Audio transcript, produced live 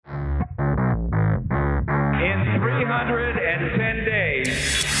110 days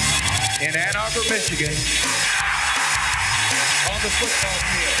in Ann Arbor, Michigan on the football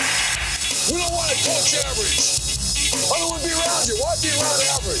field. We don't want to coach average. I don't want to be around you. Why be around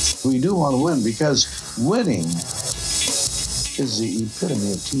average? We do want to win because winning is the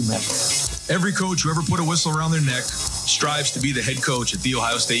epitome of team effort. Every coach who ever put a whistle around their neck strives to be the head coach at The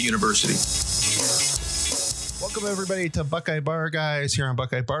Ohio State University. Welcome, everybody, to Buckeye Bar Guys here on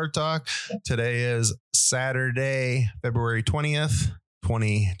Buckeye Bar Talk. Today is Saturday, February 20th,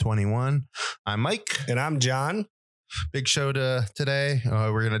 2021. I'm Mike. And I'm John. Big show today.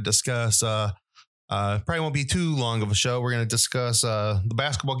 We're going to discuss, probably won't be too long of a show. We're going to discuss the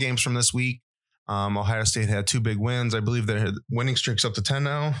basketball games from this week. Ohio State had two big wins. I believe their winning streak's up to 10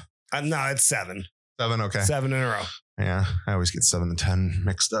 now. No, it's 7. 7, okay. 7 in a row. Yeah, I always get 7 and 10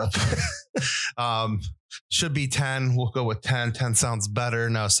 mixed up. Should be 10. We'll go with 10. 10 sounds better.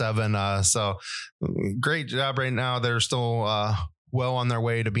 No, 7. So great job right now. They're still well on their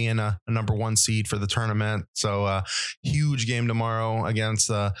way to being a number 1 seed for the tournament. So huge game tomorrow against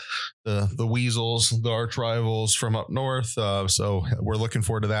the Weasels, the arch rivals from up north. So we're looking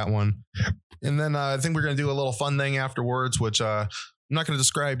forward to that one. And then I think we're going to do a little fun thing afterwards, which I'm not going to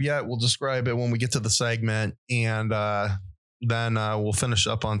describe yet. We'll describe it when we get to the segment. And then we'll finish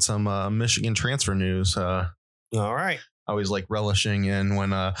up on some Michigan transfer news. All right. I always like relishing in when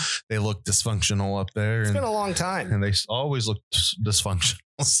they look dysfunctional up there. It's been a long time. And they always look dysfunctional.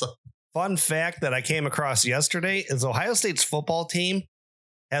 So. Fun fact that I came across yesterday is Ohio State's football team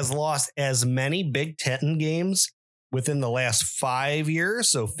has lost as many Big Ten games within the last 5 years,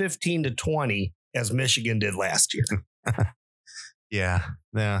 so 15 to 20, as Michigan did last year. Yeah.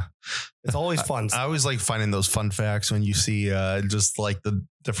 It's always fun. I always like finding those fun facts when you see just like the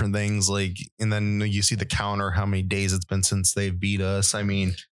different things, like, and then you see the counter, how many days it's been since they've beat us. I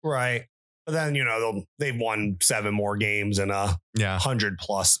mean, right. But then, they've won 7 more games in a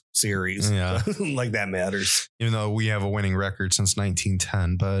 100+ series. Yeah. Like that matters. Even though we have a winning record since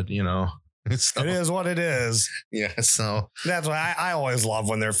 1910, but it is what it is. Yeah. So that's why I always love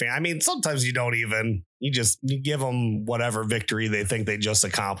when they're fan. I mean, sometimes you don't even, you give them whatever victory they think they just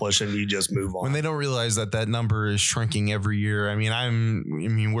accomplished and you just move on. When they don't realize that number is shrinking every year. I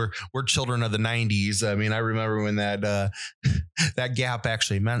mean, we're children of the 90s. I mean, I remember when that gap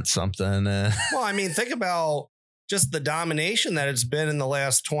actually meant something. Well, I mean, think about just the domination that it's been in the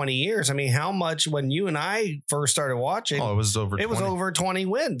last 20 years. I mean, how much when you and I first started watching? Oh, it was over 20. It was over 20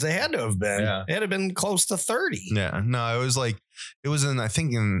 wins. They had to have been. Yeah. It had been close to 30. Yeah. No, it was like, it was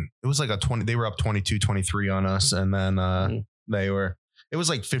like a 20. They were up 22-23 on us. And then it was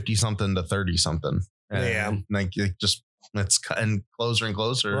like 50 something to 30 something. And yeah. Like it's cutting closer and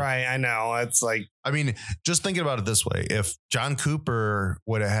closer. Right. I know. It's like, I mean, just thinking about it this way, if John Cooper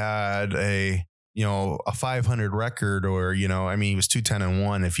would have had a 500 record, or, he was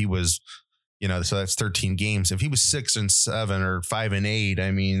 2-10-1. If he was, so that's 13 games. If he was 6-7 or 5-8,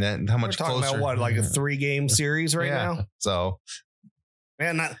 I mean, that how much we're talking closer? About what, like a 3-game series right now? So,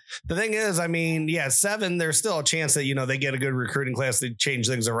 and the thing is, I mean, 7, there's still a chance that, they get a good recruiting class. They change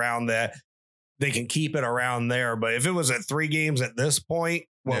things around that they can keep it around there. But if it was at 3 games at this point,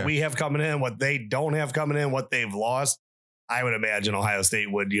 what we have coming in, what they don't have coming in, what they've lost, I would imagine Ohio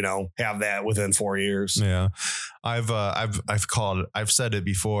State would, have that within 4 years. Yeah. I've said it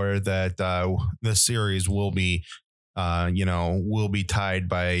before that this series will be tied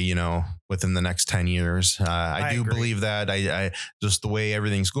by, within the next 10 years. I do agree. Believe that I just the way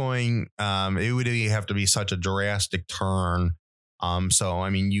everything's going, it would have to be such a drastic turn. So, I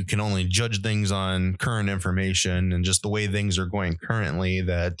mean, you can only judge things on current information and just the way things are going currently,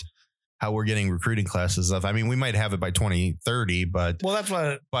 that how we're getting recruiting classes stuff. I mean, we might have it by 2030, but that's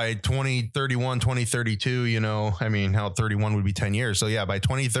what by 2031, 2032, I mean, how 31 would be 10 years. So yeah, by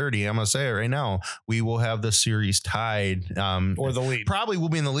 2030, I'm going to say it right now, we will have the series tied. Or the lead. Probably will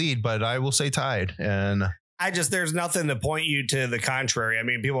be in the lead, but I will say tied. And there's nothing to point you to the contrary. I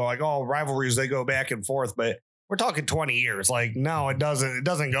mean, people are like, oh, rivalries, they go back and forth, but we're talking 20 years. Like, no, it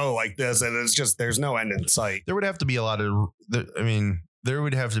doesn't go like this. And it's just, there's no end in sight. There would have to be a lot of, there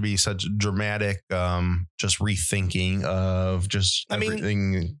would have to be such dramatic, just rethinking of just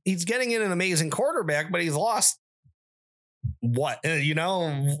everything. Mean, he's getting in an amazing quarterback, but he's lost what,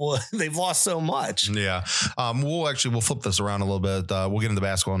 they've lost so much. Yeah. We'll flip this around a little bit. We'll get into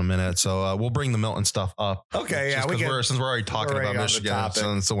basketball in a minute. So we'll bring the Milton stuff up. Okay. Yeah. Since we're already talking about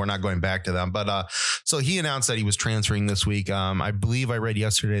Michigan, so we're not going back to them. But so he announced that he was transferring this week. I believe I read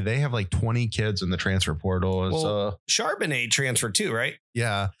yesterday they have like 20 kids in the transfer portal. Well, Charbonnet transferred too, right?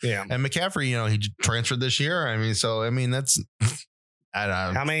 Yeah. Yeah. And McCaffrey, he transferred this year. That's I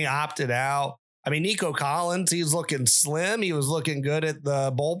don't know. How many opted out? I mean, Nico Collins, he's looking slim. He was looking good at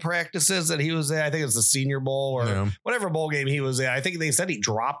the bowl practices that he was at. I think it was the Senior Bowl or whatever bowl game he was at. I think they said he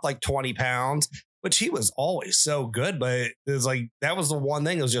dropped like 20 pounds, which he was always so good. But it was like, that was the one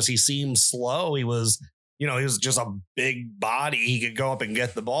thing. It was just, he seemed slow. He was, he was just a big body. He could go up and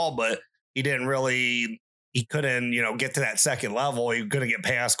get the ball, but he didn't really, he couldn't, get to that second level. He couldn't get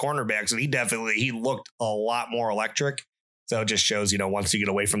past cornerbacks. And he looked a lot more electric. So it just shows, once you get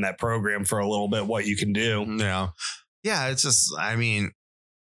away from that program for a little bit, what you can do. Yeah. Yeah. It's just, I mean,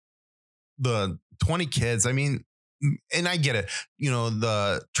 the 20 kids, I mean, and I get it.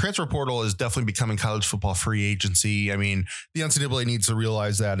 The transfer portal is definitely becoming college football free agency. I mean, the NCAA needs to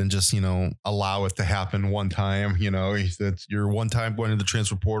realize that and just, allow it to happen one time. That's your one time going to the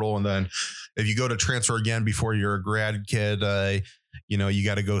transfer portal. And then if you go to transfer again before you're a grad kid, you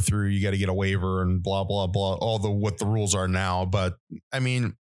got to go through, you got to get a waiver and blah, blah, blah, what the rules are now. But I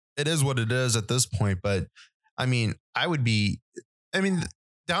mean, it is what it is at this point. But I mean,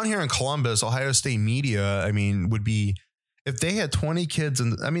 down here in Columbus, Ohio State media, would be, if they had 20 kids,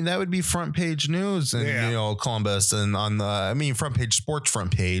 and that would be front page news in, Columbus and on the, front page sports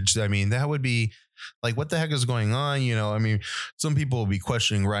front page. That would be like, what the heck is going on? Some people will be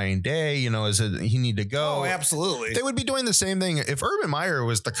questioning Ryan Day, is it, he need to go? Oh, absolutely. They would be doing the same thing. If Urban Meyer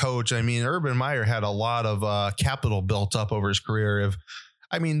was the coach, Urban Meyer had a lot of capital built up over his career.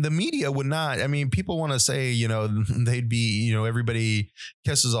 The media would not. People want to say, they'd be, everybody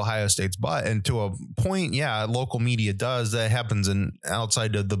kisses Ohio State's butt. And to a point, yeah, local media does. That happens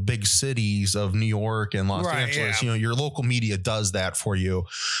outside of the big cities of New York and Los Angeles. Yeah. Your local media does that for you.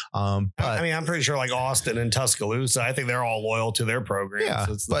 But I'm pretty sure like Austin and Tuscaloosa, I think they're all loyal to their programs. Yeah,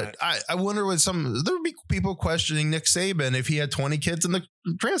 but I wonder there would be people questioning Nick Saban if he had 20 kids in the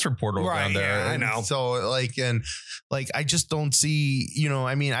transfer portal down there. Yeah, I know. So I just don't see,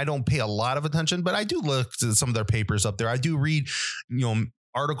 I don't pay a lot of attention, but I do look to some of their papers up there. I do read,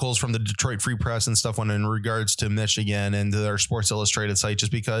 articles from the Detroit Free Press and stuff in regards to Michigan and their Sports Illustrated site, just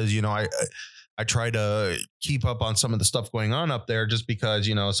because, I try to keep up on some of the stuff going on up there just because,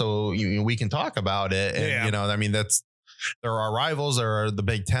 so we can talk about it. And, there are rivals, there are the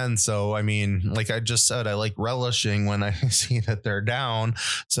Big Ten. So, like I just said, I like relishing when I see that they're down.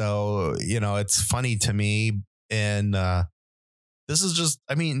 So, it's funny to me. And, this is just,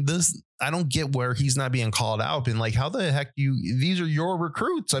 I don't get where he's not being called out. And like, how the heck these are your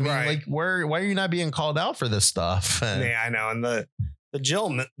recruits. Why are you not being called out for this stuff? Yeah, I know. And the Joe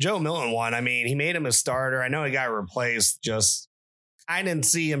Milton one, he made him a starter. I know he got replaced. I didn't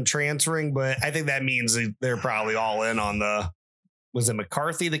see him transferring, but I think that means they're probably all in on was it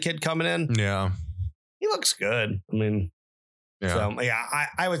McCarthy, the kid coming in? Yeah. He looks good. Yeah. So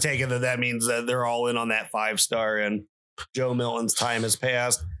I would take it that means that they're all in on that 5-star and Joe Milton's time has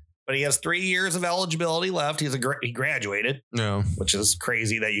passed, but he has 3 years of eligibility left. He graduated, which is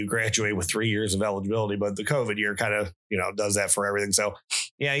crazy that you graduate with 3 years of eligibility, but the COVID year kind of, does that for everything. So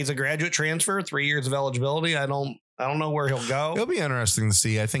yeah, he's a graduate transfer, 3 years of eligibility. I don't know where he'll go. It'll be interesting to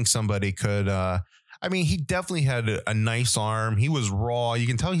see. I think somebody could, he definitely had a nice arm. He was raw. You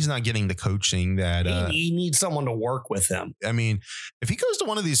can tell he's not getting the coaching that he needs someone to work with him. If he goes to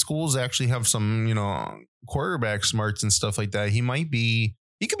one of these schools that actually have some, quarterback smarts and stuff like that, he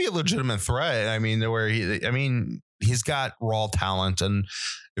could be a legitimate threat. Where he's got raw talent, and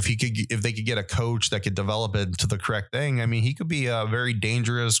if they could get a coach that could develop it to the correct thing, he could be a very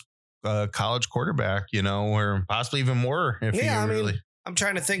dangerous college quarterback, or possibly even more. I'm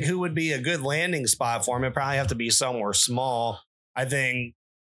trying to think who would be a good landing spot for him. It'd probably have to be somewhere small. I think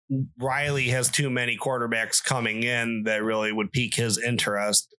Riley has too many quarterbacks coming in that really would pique his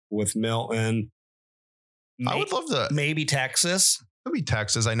interest with Milton. I would love that. Maybe Texas. Could be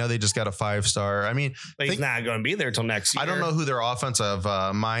Texas. I know they just got a 5-star. But he's not going to be there till next year. I don't know who their offensive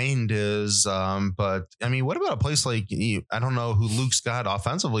mind is. But what about a place like, I don't know who Luke's got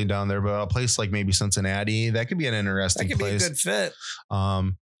offensively down there, but a place like maybe Cincinnati, that could be an interesting place. That could be a good fit.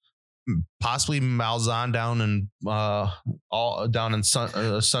 Possibly Malzahn down in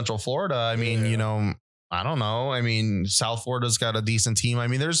Central Florida. I don't know. South Florida's got a decent team.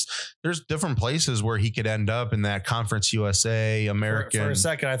 There's different places where he could end up in that Conference USA, American. For a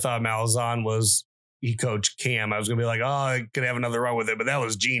second, I thought Malzahn he coached Cam. I was going to be like, I could have another run with it, but that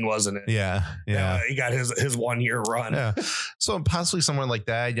was Gene, wasn't it? Yeah. He got his 1 year run. Yeah. So possibly somewhere like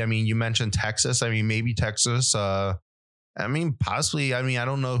that. You mentioned Texas. Maybe Texas. Possibly. I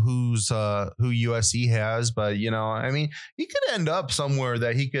don't know who USC has, but he could end up somewhere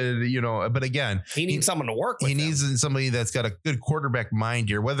that he could, but again, he needs someone to work with. He needs somebody that's got a good quarterback mind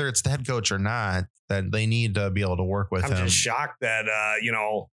here, whether it's the head coach or not, that they need to be able to work with him. I'm just shocked that,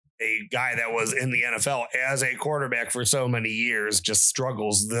 a guy that was in the NFL as a quarterback for so many years just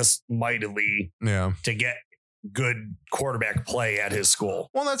struggles this mightily Yeah. to get good quarterback play at his school.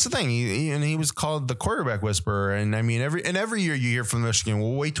 Well, that's the thing. He was called the quarterback whisperer. And I mean, every year you hear from Michigan,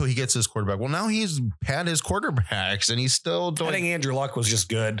 well, wait till he gets his quarterback. Well, now he's had his quarterbacks and he's still doing. I think Andrew Luck was just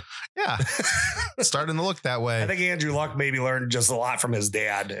good. Yeah. Starting to look that way. I think Andrew Luck maybe learned just a lot from his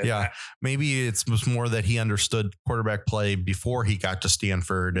dad. Yeah. Maybe it's more that he understood quarterback play before he got to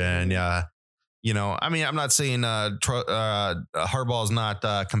Stanford. And you know, I mean, I'm not saying Harbaugh is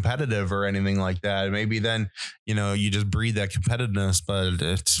not competitive or anything like that. Maybe then, you know, you just breed that competitiveness, but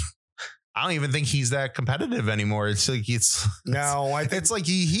I don't even think he's that competitive anymore. It's like No, I think it's like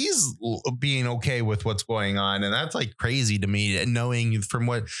he's being okay with what's going on, and that's like crazy to me. And knowing from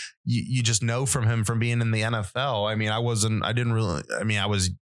what you just know from him from being in the NFL. I mean, I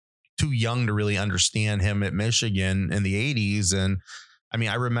was too young to really understand him at Michigan in the 80s, and I mean,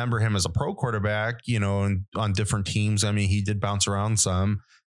 I remember him as a pro quarterback, you know, and on different teams. I mean, he did bounce around some,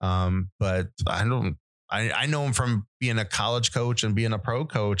 but I know him from being a college coach and being a pro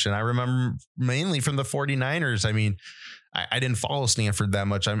coach. And I remember mainly from the 49ers. I mean, I didn't follow Stanford that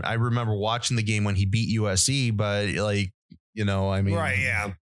much. I remember watching the game when he beat USC, but like, you know, I mean. Right,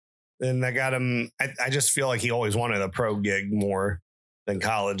 yeah. And I got him. I just feel like he always wanted a pro gig more than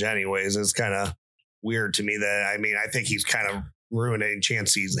college anyways. It's kind of weird to me that, I mean, I think he's kind of ruined any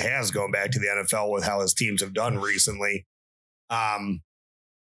chance he has going back to the NFL with how his teams have done recently.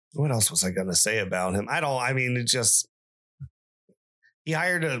 What else was I going to say about him? It's just, he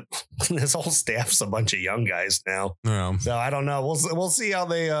hired his whole staff's a bunch of young guys now. Yeah. So I don't know. We'll see how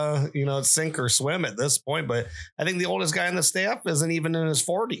they, sink or swim at this point. But I think the oldest guy on the staff isn't even in his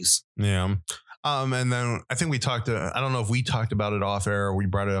 40s. Yeah. And then I think we talked, I don't know if we talked about it off air or we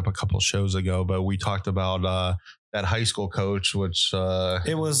brought it up a couple of shows ago, but we talked about, that high school coach, which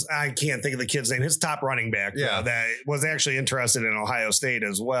it was, I can't think of the kid's name, his top running back. Yeah. That was actually interested in Ohio State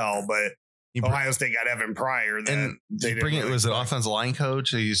as well, but Ohio State got Evan Pryor. And was it offensive line coach?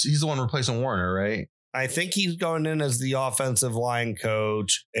 He's the one replacing Warner, right? I think he's going in as the offensive line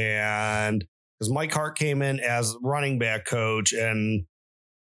coach, and because Mike Hart came in as running back coach, and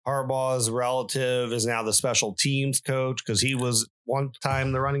Harbaugh's relative is now the special teams coach because he was one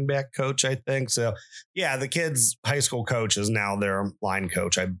time the running back coach, I think. So, yeah, the kid's high school coach is now their line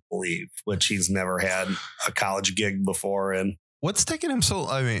coach, I believe, which he's never had a college gig before. And what's taking him so?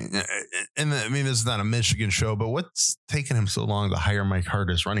 I mean, this is not a Michigan show, but what's taking him so long to hire Mike Hart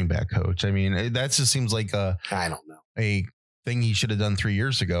as running back coach? I mean, that just seems like I don't know, a thing he should have done 3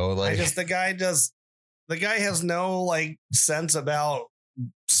 years ago. Like, the guy has no like sense about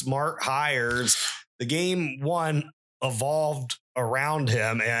smart hires. The game evolved around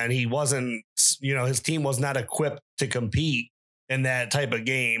him, and he wasn't, his team was not equipped to compete in that type of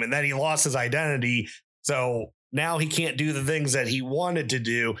game, and then he lost his identity. So now he can't do the things that he wanted to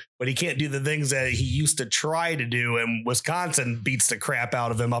do, but he can't do the things that he used to try to do. And Wisconsin beats the crap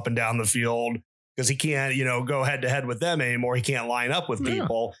out of him up and down the field because he can't, go head to head with them anymore. He can't line up with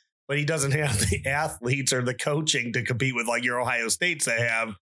people, but he doesn't have the athletes or the coaching to compete with like your Ohio States that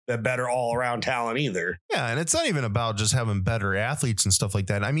have the better all around talent either. Yeah. And it's not even about just having better athletes and stuff like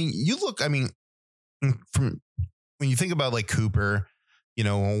that. I mean, from when you think about like Cooper,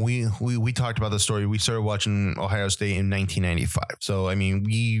 when we talked about the story, we started watching Ohio State in 1995. So, I mean,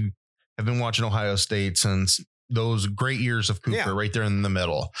 we have been watching Ohio State since those great years of Cooper right there in the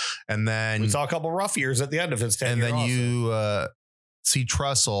middle. And then we saw a couple rough years at the end of his tenure. And then you see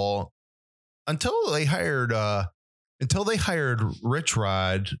Tressel until they hired Rich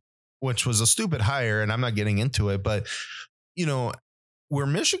Rod, which was a stupid hire. And I'm not getting into it, but where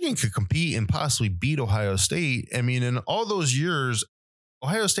Michigan could compete and possibly beat Ohio State. I mean, in all those years,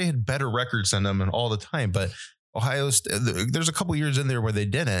 Ohio State had better records than them and all the time, but there's a couple years in there where they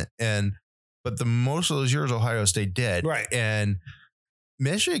didn't. But the most of those years Ohio State did. Right. And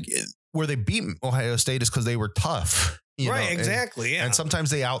Michigan, where they beat Ohio State is because they were tough. Exactly. And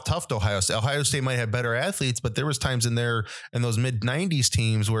sometimes they out-toughed Ohio State. Ohio State might have better athletes, but there was times in those mid-90s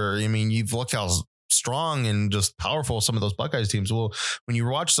teams where, I mean, you've looked how strong and just powerful some of those Buckeyes teams. Well, when you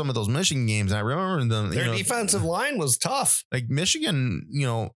watch some of those Michigan games, and I remember them, their defensive line was tough. Like Michigan,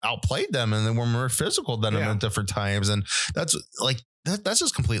 outplayed them and they were more physical than them at different times. And that's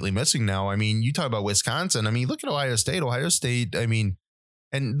just completely missing now. I mean, you talk about Wisconsin. I mean, look at Ohio State. Ohio State, I mean,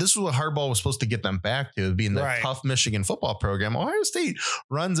 And this is what Harbaugh was supposed to get them back to, being the Right. tough Michigan football program. Ohio State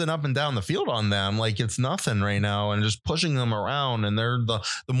runs it up and down the field on them like it's nothing right now and just pushing them around. And they're the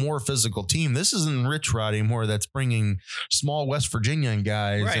more physical team. This isn't Rich Rod anymore that's bringing small West Virginian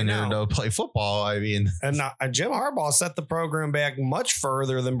guys Right, in there no. to play football. I mean, And Jim Harbaugh set the program back much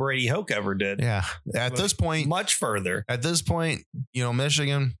further than Brady Hoke ever did. yeah, at this point, Much further.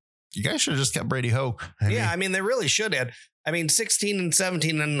 Michigan, you guys should have just kept Brady Hoke. I mean, they really should have. I mean, 16 and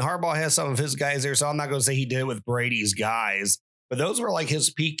 17, and Harbaugh has some of his guys there, so I'm not going to say he did it with Brady's guys, but those were like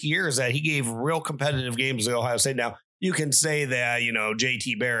his peak years that he gave real competitive games to Ohio State. Now, you can say that,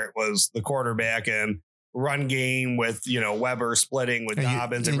 JT Barrett was the quarterback and run game with, Weber splitting with And you-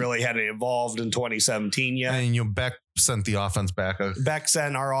 Dobbins. It really hadn't evolved in 2017 yet. And Beck sent the offense back. Beck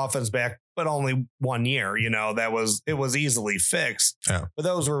sent our offense back, but only 1 year. It was easily fixed. Yeah. But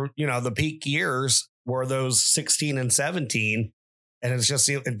those were, the peak years were those 16 and 17. And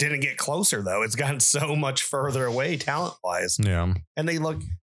it didn't get closer, though. It's gotten so much further away talent wise. Yeah. And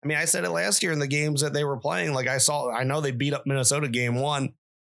I said it last year in the games that they were playing. I know they beat up Minnesota game 1.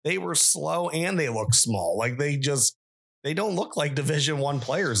 They were slow and they look small. Like they don't look like Division I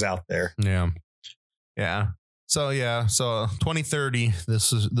players out there. Yeah. Yeah. So 2030,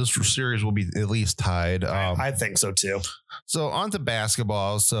 this series will be at least tied. I think so too. So on to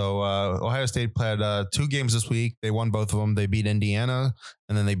basketball. So Ohio State played 2 games this week. They won both of them. They beat Indiana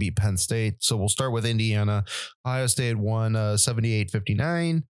and then they beat Penn State. So we'll start with Indiana. Ohio State won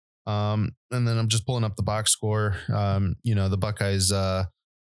 78-59. And then I'm just pulling up the box score. The Buckeyes,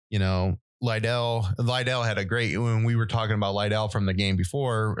 Lydell had a great, when we were talking about Lydell from the game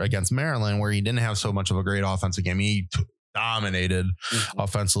before against Maryland, where he didn't have so much of a great offensive game. He dominated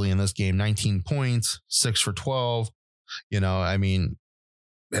offensively in this game, 19 points, 6 for 12.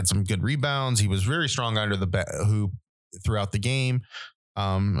 Had some good rebounds. He was very strong under the hoop throughout the game.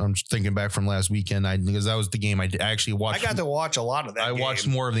 I'm just thinking back from last weekend because that was the game I actually watched. I got to watch a lot of that. I game. watched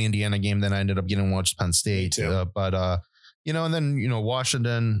more of the Indiana game than I ended up getting to watch Penn State. Me too. And then,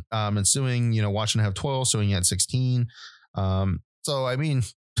 Washington ensuing, Washington have 12, so he had 16. Again,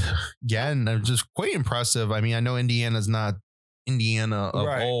 I'm just quite impressive. I mean, I know Indiana's not Indiana of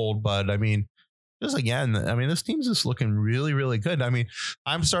old, but this team's just looking really, really good. I mean,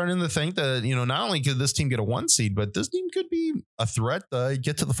 I'm starting to think that, not only could this team get a 1 seed, but this team could be a threat to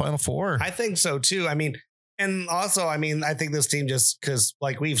get to the Final Four. I think so too. I mean, and also, I think this team just, because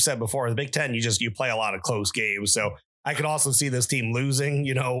like we've said before, the Big Ten, you play a lot of close games. So I could also see this team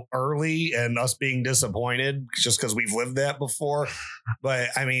losing, early and us being disappointed just because we've lived that before. But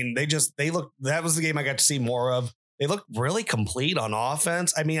I mean, that was the game I got to see more of. They look really complete on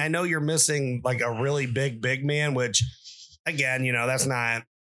offense. I mean, I know you're missing like a really big man, which again, that's not,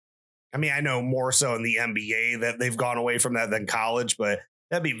 I know more so in the NBA that they've gone away from that than college, but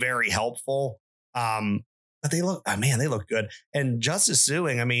that'd be very helpful. But they look good. And Justice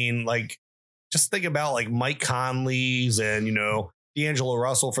Suing, just think about like Mike Conley's and, D'Angelo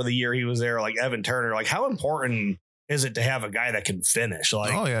Russell for the year he was there, like Evan Turner, like how important is it to have a guy that can finish?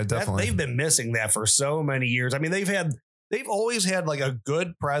 Like, oh yeah, definitely. They've been missing that for so many years. I mean, they've always had like a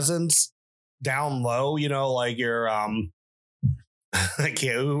good presence down low, like your,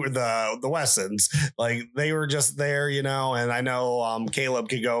 the Wessons, like they were just there, and I know Caleb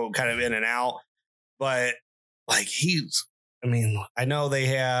could go kind of in and out, but like I know they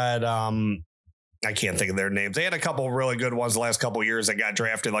had, I can't think of their names. They had a couple of really good ones the last couple of years that got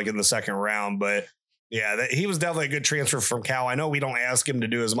drafted like in the second round, but yeah, he was definitely a good transfer from Cal. I know we don't ask him to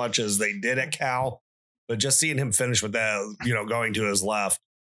do as much as they did at Cal, but just seeing him finish with that, going to his left,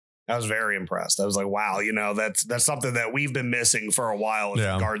 I was very impressed. I was like, wow, that's something that we've been missing for a while. Is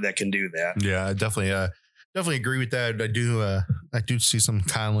a guard that can do that. Yeah, I definitely agree with that. I do see some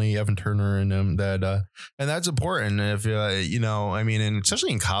Conley, Evan Turner in them that, and that's important. If and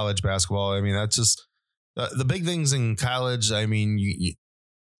especially in college basketball, that's just the big things in college.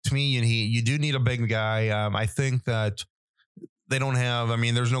 To me, you do need a big guy. I think that they don't have.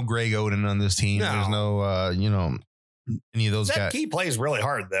 There's no Greg Oden on this team. No. There's no, any of those guys. He plays really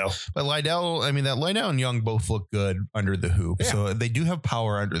hard though. But Lydell, that Lydell and Young both look good under the hoop. Yeah. So they do have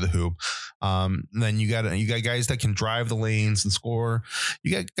power under the hoop. Then you got guys that can drive the lanes and score.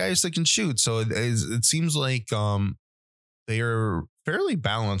 You got guys that can shoot. So it seems like they are fairly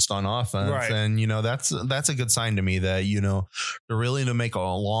balanced on offense. Right. And that's a good sign to me that they're really to make a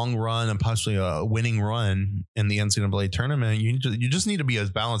long run and possibly a winning run in the NCAA tournament. You just need to be as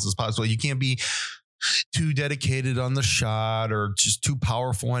balanced as possible. You can't be too dedicated on the shot or just too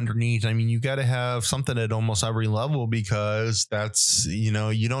powerful underneath. I mean, you got to have something at almost every level because that's, you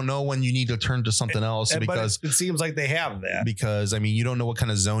don't know when you need to turn to something else because it seems like they have that. Because, I mean, you don't know what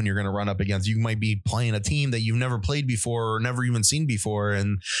kind of zone you're going to run up against. You might be playing a team that you've never played before or never even seen before.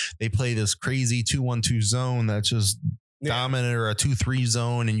 And they play this crazy 2-1-2 zone that's just dominant, or a 2-3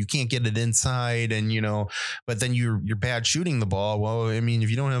 zone, and you can't get it inside, and but then you're bad shooting the ball. Well, I mean, if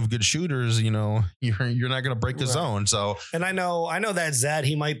you don't have good shooters, you're not going to break the zone. So, and I know that Zed,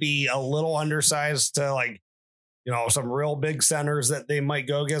 he might be a little undersized to some real big centers that they might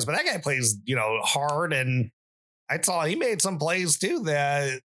go against, but that guy plays hard, and I saw he made some plays too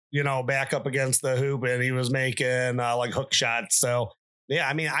that back up against the hoop, and he was making like hook shots. So yeah,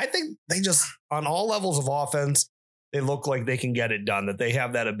 I mean, I think they just on all levels of offense, they look like they can get it done, that they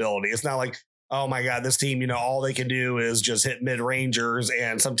have that ability. It's not like, oh my God, this team, all they can do is just hit mid-rangers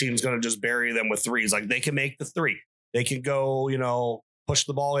and some team's going to just bury them with threes. Like they can make the three. They can go, push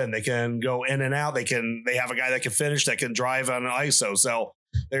the ball in. They can go in and out. They have a guy that can finish, that can drive on an ISO. So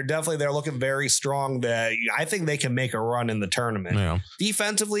they're looking very strong, that I think they can make a run in the tournament. Yeah.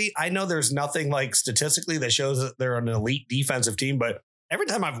 Defensively, I know there's nothing like statistically that shows that they're an elite defensive team, but every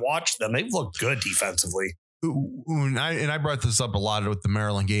time I've watched them, they've looked good defensively. And I brought this up a lot with the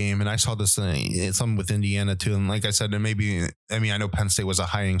Maryland game, and I saw this some with Indiana too. And like I said, I know Penn State was a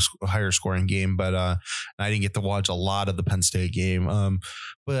higher scoring game, but I didn't get to watch a lot of the Penn State game.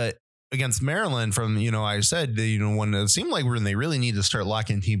 But against Maryland, I said, when it seemed like when they really need to start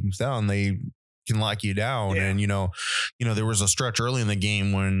locking teams down, they can lock you down. Yeah. And, there was a stretch early in the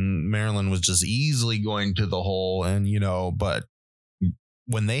game when Maryland was just easily going to the hole, and, but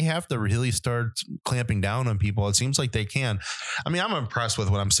when they have to really start clamping down on people, it seems like they can. I mean, I'm impressed with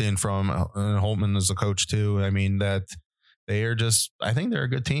what I'm seeing from Holtman as a coach too. I mean, that they are I think they're a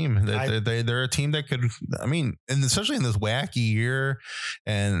good team. They're a team that could, and especially in this wacky year,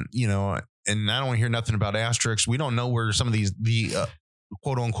 and, and I don't hear nothing about asterisks. We don't know where some of the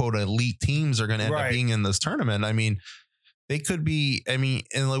quote unquote elite teams are going to end up being in this tournament. I mean, they could be, and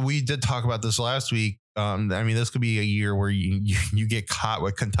we did talk about this last week. This could be a year where you get caught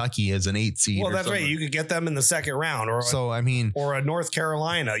with Kentucky as an 8 seed. Well, that's right. You could get them in the second round, or a North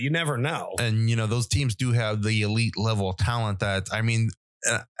Carolina. You never know. And those teams do have the elite level of talent. That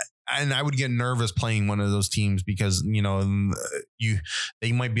and I would get nervous playing one of those teams because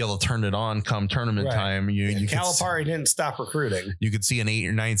they might be able to turn it on come tournament time. Calipari didn't stop recruiting. You could see an 8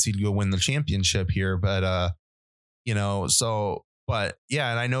 or 9 seed go win the championship here, but But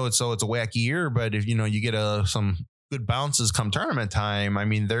yeah, and I know it's a wacky year, but if you get some good bounces come tournament time,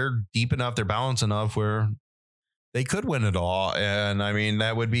 they're deep enough, they're balanced enough where they could win it all. And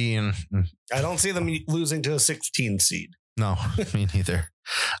that would be. I don't see them losing to a 16 seed. No, me neither.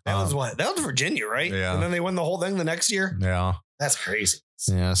 That was Virginia, right? Yeah. And then they won the whole thing the next year. Yeah, that's crazy.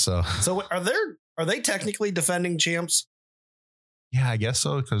 Yeah. So are they technically defending champs? Yeah, I guess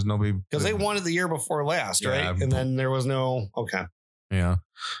so, because they won it the year before last, right? And then there was no. Okay. Yeah.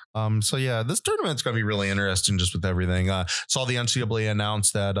 So yeah, this tournament's going to be really interesting just with everything. Saw the NCAA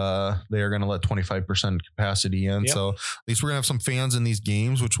announce that they are going to let 25% capacity in. Yep. So at least we're going to have some fans in these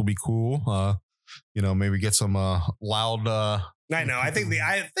games, which will be cool. Maybe get some loud. I know. I think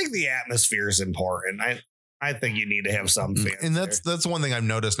the atmosphere is important. I think you need to have some fans. And that's one thing I've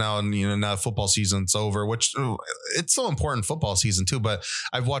noticed now, and now football season's over, which it's so important football season too. But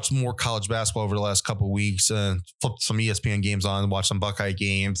I've watched more college basketball over the last couple of weeks, and flipped some ESPN games on, watched some Buckeye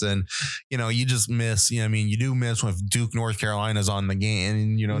games, and you just miss. You do miss when Duke, North Carolina's on the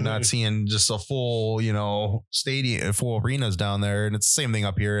game, and not seeing just a full stadium, full arenas down there, and it's the same thing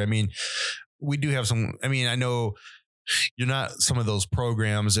up here. We do have some. I know. You're not some of those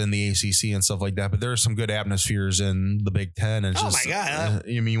programs in the ACC and stuff like that, but there are some good atmospheres in the Big Ten. And my God.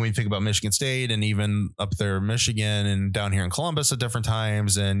 When you think about Michigan State and even up there, Michigan, and down here in Columbus at different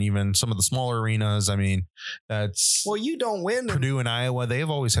times, and even some of the smaller arenas. You don't win. Purdue and Iowa, they've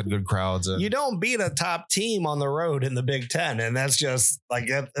always had good crowds. You don't beat a top team on the road in the Big Ten. And that's just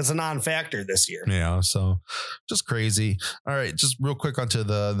it's a non-factor this year. Yeah. So just crazy. All right. Just real quick onto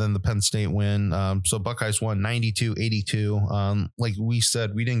the Penn State win. So Buckeyes won 92-82. Like we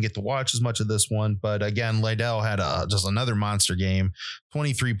said, we didn't get to watch as much of this one, but again, Liddell had just another monster game,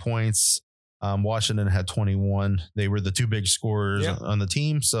 23 points. Washington had 21. They were the two big scorers on the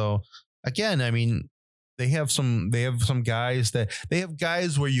team. So again, they have some guys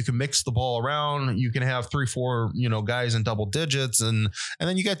where you can mix the ball around. You can have 3-4, guys in double digits. And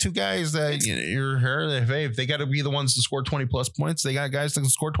then you got two guys that if they got to be the ones to score 20 plus points, they got guys that can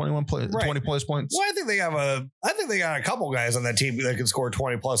score 20 plus points. Well, I think they got a couple guys on that team that can score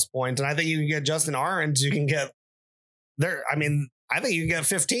 20 plus points. And I think you can get Justin Ahrens. You can get there. I mean, I think you can get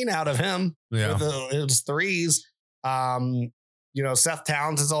 15 out of him with his threes. Seth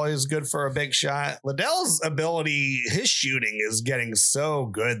Towns is always good for a big shot. Liddell's ability, his shooting is getting so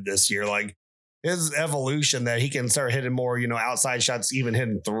good this year. Like his evolution that he can start hitting more, outside shots, even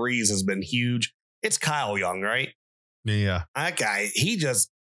hitting threes has been huge. It's Kyle Young, right? Yeah. That guy, it just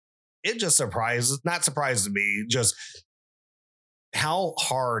surprises me just how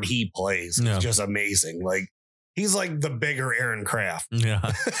hard he plays. Yeah. It's just amazing. Like he's like the bigger Aaron Craft.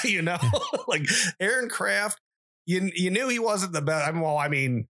 Yeah. Like Aaron Craft. You knew he wasn't the best.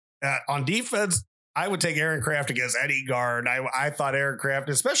 On defense, I would take Aaron Craft against any guard. I thought Aaron Craft,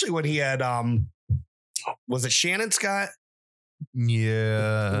 especially when he had, was it Shannon Scott?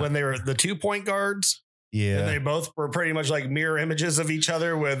 Yeah. When they were the 2-point guards. Yeah. And they both were pretty much like mirror images of each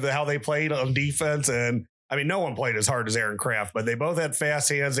other with how they played on defense. And no one played as hard as Aaron Craft, but they both had fast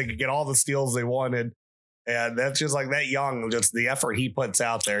hands. They could get all the steals they wanted. And that's just like that Young, just the effort he puts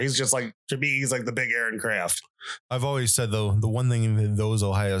out there. He's just like, to me, he's like the big Aaron Craft. I've always said, though, the one thing that those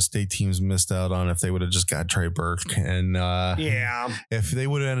Ohio State teams missed out on if they would have just got Trey Burke. And if they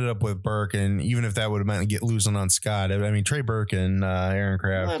would have ended up with Burke, and even if that would have meant losing on Scott, Trey Burke and Aaron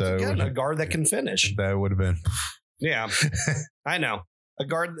Craft. A guard that can finish. That would have been. Yeah, I know. A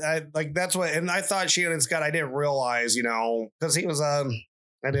guard, that's what, and I thought Shannon Scott, I didn't realize, because he was, I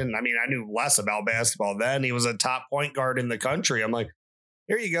knew less about basketball then. He was a top point guard in the country. I'm like,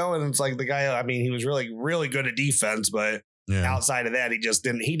 here you go. And it's like the guy, he was really, really good at defense, but outside of that, he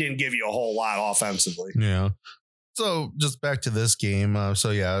didn't give you a whole lot offensively. Yeah. So just back to this game.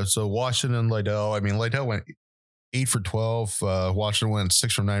 So Washington and Liddell. Liddell went 8 for 12. Washington went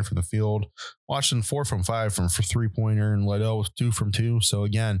 6 from 9 from the field. Washington 4 from 5 for 3-pointer, and Liddell was 2 from 2. So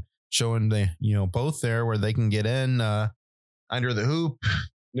again, showing both there where they can get in under the hoop,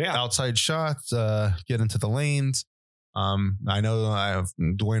 outside shots, get into the lanes. I know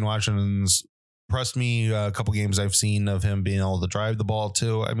Dwayne Washington's impressed me a couple games I've seen of him being able to drive the ball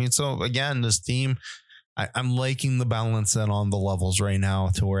too. So again, this team, I'm liking the balance then on the levels right now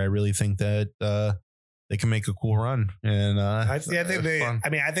to where I really think that they can make a cool run. And I think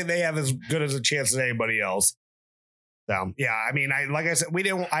they have as good as a chance as anybody else. So like I said,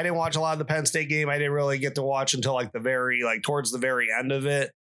 I didn't watch a lot of the Penn State game. I didn't really get to watch until towards the very end of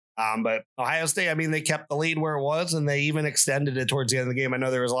it. But Ohio State, they kept the lead where it was, and they even extended it towards the end of the game. I know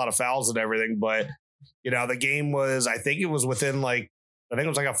there was a lot of fouls and everything, but the game was, I think it was within a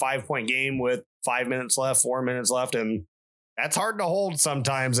 5-point game with 5 minutes left, 4 minutes left. And that's hard to hold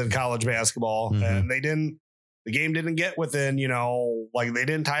sometimes in college basketball. Mm-hmm. And the game didn't get within, they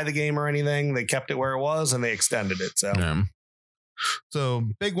didn't tie the game or anything. They kept it where it was and they extended it. So, So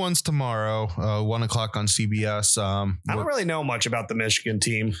big ones tomorrow, 1:00 on CBS. I don't really know much about the Michigan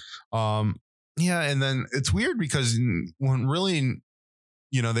team. And then it's weird because when really,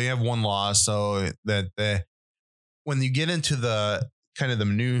 they have one loss, so that when you get into the kind of the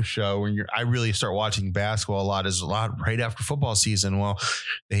minutia when I really start watching basketball a lot right after football season. Well,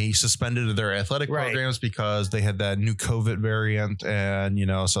 they suspended their athletic programs because they had that new COVID variant, and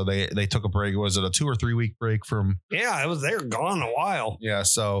so they took a break. Was it a 2 or 3 week break from? Yeah, it was. They were gone a while. Yeah,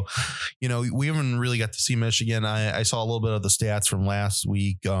 so we haven't really got to see Michigan. I saw a little bit of the stats from last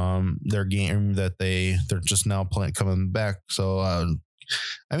week. Their game that they're just now coming back. So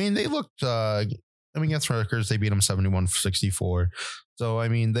they looked. Against Rutgers, they beat them 71-64. So,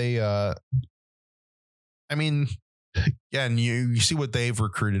 again, you see what they've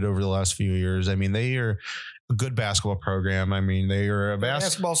recruited over the last few years. They are a good basketball program. They are a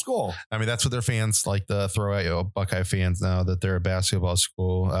basketball school. That's what their fans like to throw at Buckeye fans now, that they're a basketball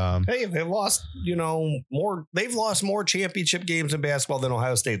school. Hey, they've lost, more. They've lost more championship games in basketball than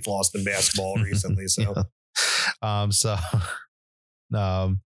Ohio State's lost in basketball recently. So,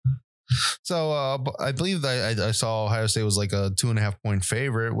 So I believe that I saw Ohio State was like a 2.5-point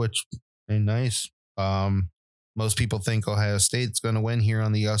favorite, which ain't nice. Most people think Ohio State's going to win here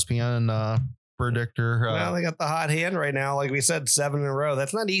on the ESPN predictor. Well, they got the hot hand right now. Like we said, 7 in a row.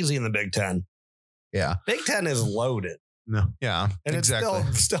 That's not easy in the Big Ten. Yeah. Big Ten is loaded. No. Yeah. And exactly.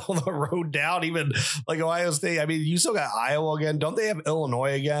 It's still the road down, even like Ohio State. You still got Iowa again. Don't they have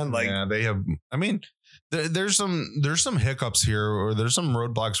Illinois again? Yeah, they have. There's some hiccups here, or there's some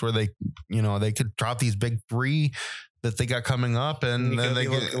roadblocks where they could drop these big 3, that they got coming up, and then they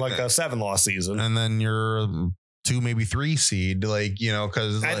look get like a 7-loss season. and then you're 2, maybe 3 seed,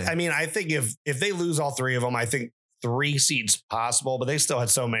 because I mean, I think if they lose all 3 of them, I think 3 seeds possible, but they still had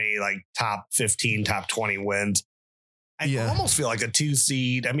so many like top 15, top 20 wins. I almost feel like a 2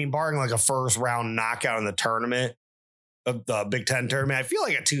 seed. I mean, barring like a first round knockout in the tournament of the Big Ten tournament, I feel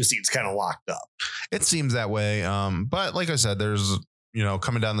like a 2 seed's kind of locked up. it seems that way. But like I said, there's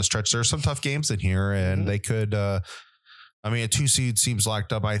coming down the stretch, there's some tough games in here, and they could. A 2 seed seems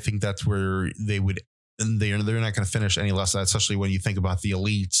locked up. I think that's where they would. And they're not going to finish any less than that, especially when you think about the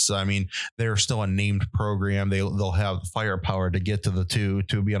elites. I mean, they're still a named program. They'll have the firepower to get to the 2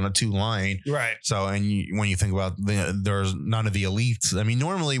 to be on a 2 line. Right. So, when you think about there's none of the elites. I mean,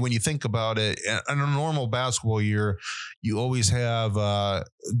 normally when you think about it, in a normal basketball year, you always have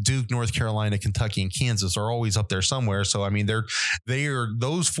Duke, North Carolina, Kentucky, and Kansas are always up there somewhere. So, I mean, they are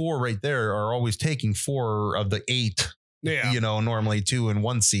those 4 right there are always taking 4 of the 8. Yeah. Normally 2 and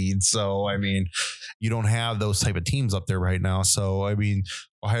 1 seeds. So, I mean, you don't have those type of teams up there right now. So, I mean,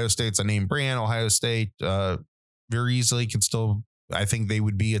 Ohio State's a name brand. Ohio State very easily can still, I think they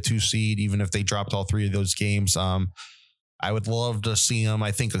would be a 2 seed, even if they dropped all 3 of those games. I would love to see them.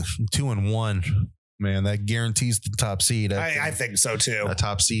 I think 2 and 1, man, that guarantees the top seed. I think so too. A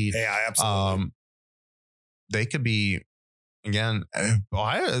top seed. Yeah, absolutely. They could be, again,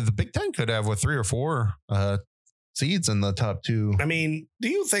 the Big Ten could have 3 or 4 seeds in the top 2. I mean, do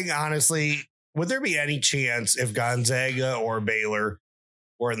you think, honestly, would there be any chance if Gonzaga or Baylor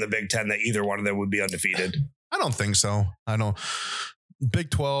were in the Big Ten that either one of them would be undefeated? I don't think so. I don't.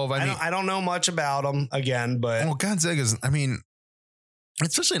 Big 12. I don't know much about them again, but Gonzaga's,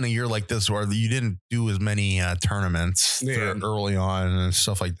 especially in a year like this where you didn't do as many tournaments early on and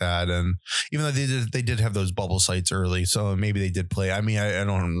stuff like that. And even though they did have those bubble sites early, so maybe they did play. I mean, I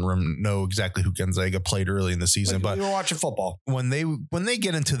don't know exactly who Gonzaga played early in the season, but you were watching football when they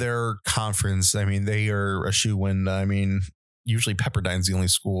get into their conference. I mean, they are a shoe-in. I mean, usually Pepperdine's the only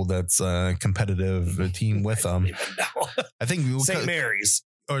school that's a competitive team with them. I think St. Mary's,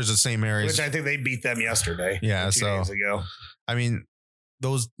 or is it St. Mary's? which I think they beat them yesterday. Yeah, 2 days ago. I mean,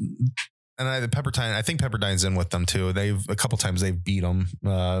 those, and I think Pepperdine's in with them too. A couple times they've beat them.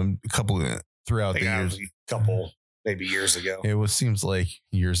 A couple throughout the years. Maybe years ago. It seems like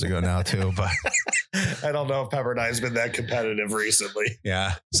years ago now too, but I don't know if Pepperdine's been that competitive recently.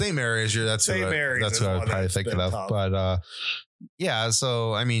 Yeah, St. Mary's. That's who I would probably think of. Tough. But yeah.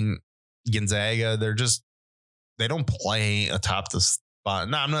 So I mean, Gonzaga, they don't play atop the spot.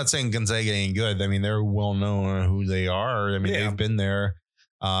 No, I'm not saying Gonzaga ain't good. I mean, they're well known who they are. I mean, they've been there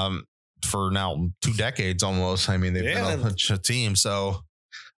for now 2 decades almost. I mean, they've been a team. So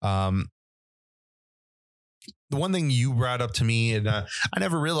the one thing you brought up to me, and I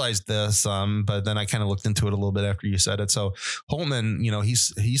never realized this, but then I kind of looked into it a little bit after you said it. So Holtman,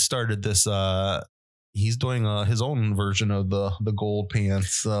 he started this. He's doing his own version of the Gold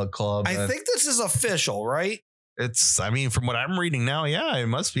Pants Club. I think this is official, right? From what I'm reading now, yeah, it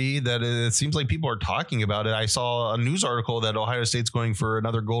must be that. It seems like people are talking about it. I saw a news article that Ohio State's going for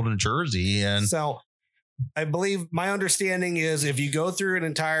another golden jersey. And so I believe my understanding is if you go through an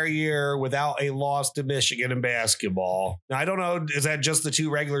entire year without a loss to Michigan in basketball, now I don't know, is that just the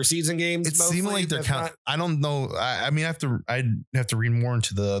 2 regular season games? It seemed like they're I don't know. I'd have to read more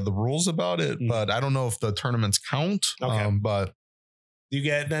into the rules about it, but I don't know if the tournaments count. Okay. But you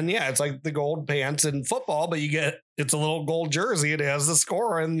get, then it's like the gold pants in football, but it's a little gold jersey. It has the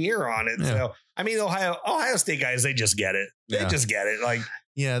score and year on it. Yeah. So I mean, Ohio State guys, they just get it. They just get it. Like,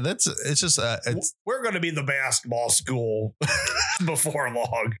 yeah, we're going to be the basketball school before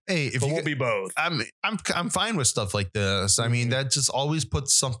long. Hey, we'll be both. I'm fine with stuff like this. I mean, that just always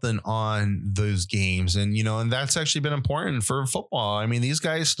puts something on those games, and and that's actually been important for football. I mean, these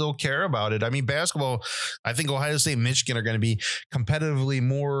guys still care about it. I mean, basketball, I think Ohio State and Michigan are going to be competitively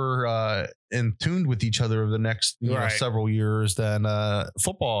more in tuned with each other over the next several years than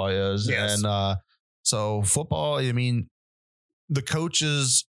football is. Yes. And so football, I mean, the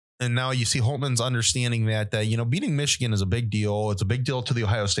coaches, and now you see Holtman's understanding that beating Michigan is a big deal. It's a big deal to the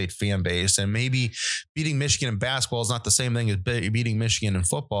Ohio State fan base, and maybe beating Michigan in basketball is not the same thing as beating Michigan in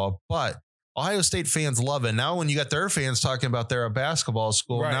football, but Ohio State fans love it. Now, when you got their fans talking about they're a basketball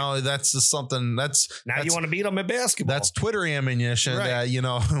school, now that's just something you want to beat them at basketball. That's Twitter ammunition that,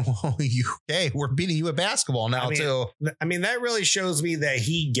 hey, we're beating you at basketball now too. I mean, that really shows me that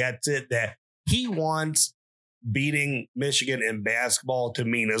he gets it, that he wants beating Michigan in basketball to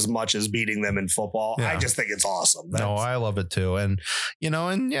mean as much as beating them in football. Yeah. I just think it's awesome. No, I love it too. And,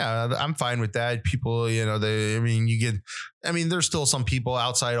 I'm fine with that. People, you get I mean, there's still some people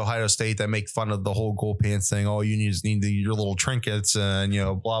outside Ohio State that make fun of the whole goal pants thing. Oh, you just need your little trinkets and,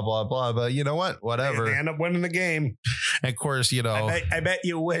 blah, blah, blah. But you know what? Whatever. They end up winning the game. And of course, I bet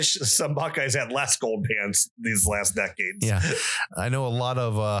you wish some Buckeyes had less gold pants these last decades. Yeah. I know a lot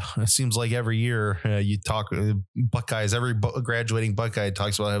of, it seems like every year you talk Buckeyes, every graduating Buckeye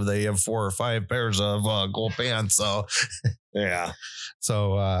talks about how they have 4 or 5 pairs of gold pants. So, yeah.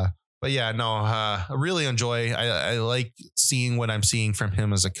 So, but yeah, no, I really enjoy. I like seeing what I'm seeing from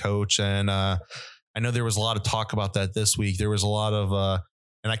him as a coach, and I know there was a lot of talk about that this week. There was a lot of,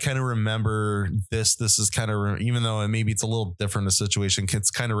 and I kind of remember this. This is kind of, even though maybe it's a little different a situation,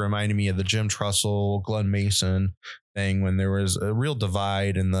 it's kind of reminding me of the Jim Tressel, Glenn Mason thing when there was a real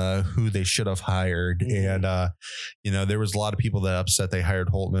divide in the who they should have hired, and there was a lot of people that upset they hired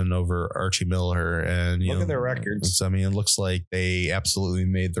Holtman over Archie Miller, and look at their records. So, I mean, it looks like they absolutely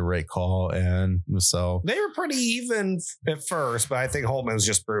made the right call, and so they were pretty even at first, but I think Holtman's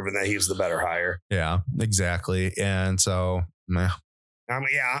just proven that he's the better hire. Yeah, exactly, and so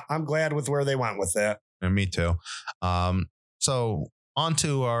I'm glad with where they went with that. And me too. So on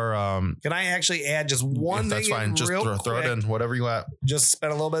to our can I actually add just one thing? That's fine. Just throw it in, whatever you want. Just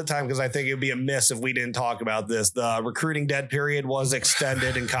spend a little bit of time because I think it'd be a miss if we didn't talk about this. The recruiting dead period was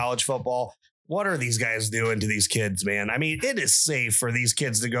extended in college football. What are these guys doing to these kids, man? I mean, it is safe for these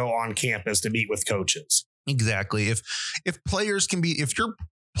kids to go on campus to meet with coaches. Exactly. If players can be, if your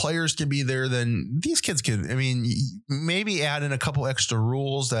players can be there, then these kids can, I mean, maybe add in a couple extra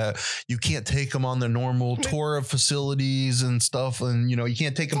rules that you can't take them on the normal tour of facilities and stuff. And, you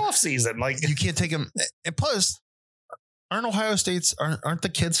can't take them off season. Like you can't take them. And plus, aren't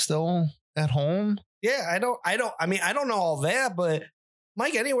the kids still at home? Yeah, I don't know all that, but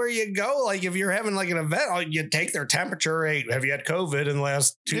Mike, anywhere you go, like if you're having like an event, you take their temperature. Hey, have you had COVID in the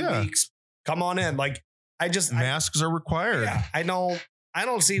last 2 weeks? Come on in. Like masks are required. Yeah, I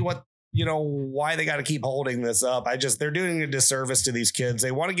don't see why they got to keep holding this up. They're doing a disservice to these kids.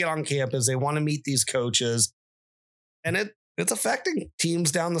 They want to get on campus. They want to meet these coaches, and it's affecting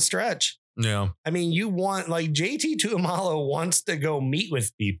teams down the stretch. Yeah. I mean, you want JT Tuimoloau wants to go meet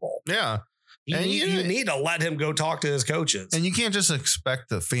with people. Yeah. And you need to let him go talk to his coaches. And you can't just expect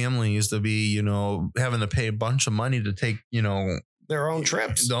the families to be, having to pay a bunch of money to take, their own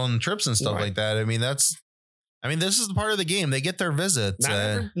trips and stuff like that. I mean, this is the part of the game. They get their visits.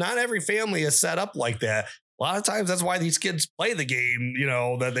 Not every family is set up like that. A lot of times that's why these kids play the game,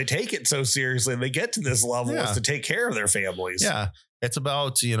 that they take it so seriously. They get to this level is to take care of their families. Yeah. It's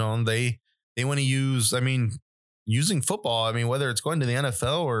about, they want to use, using football. Whether it's going to the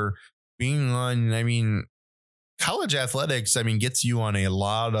NFL or being on, college athletics, gets you on a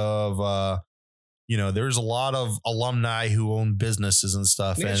lot of, there's a lot of alumni who own businesses and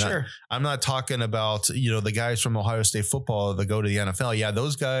stuff. Yeah, and sure. I'm not talking about, the guys from Ohio State football that go to the NFL. Yeah,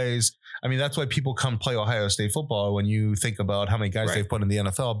 those guys, that's why people come play Ohio State football when you think about how many guys they've put in the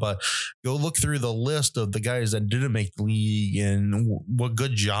NFL. But go look through the list of the guys that didn't make the league and what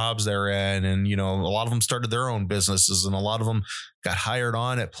good jobs they're in. And, a lot of them started their own businesses and a lot of them got hired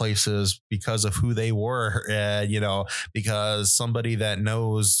on at places because of who they were, because somebody that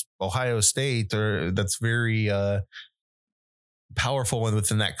knows Ohio State or that's very powerful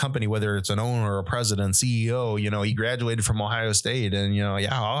within that company, whether it's an owner or a president, CEO, he graduated from Ohio State and,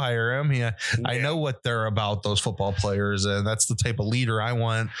 I'll hire him. Yeah. I know what they're about, those football players. And that's the type of leader I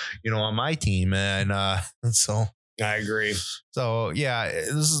want, on my team. And so I agree. So, yeah,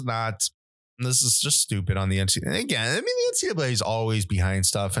 this is just stupid on the NCAA. And again, the NCAA is always behind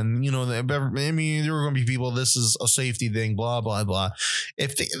stuff. And, there are going to be people, this is a safety thing, blah, blah, blah.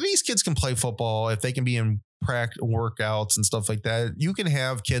 If these kids can play football, if they can be in practice workouts and stuff like that, you can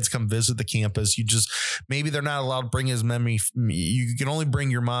have kids come visit the campus. Maybe they're not allowed to bring as many. You can only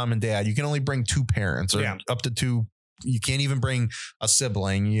bring your mom and dad. You can only bring 2 parents or up to 2. You can't even bring a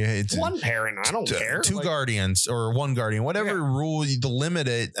sibling. It's one parent. I don't care. 2 guardians or 1 guardian, whatever rule to limit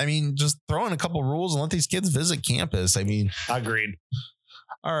it. Just throw in a couple rules and let these kids visit campus. Agreed.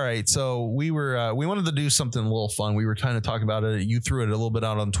 All right. So we wanted to do something a little fun. We were trying to talk about it. You threw it a little bit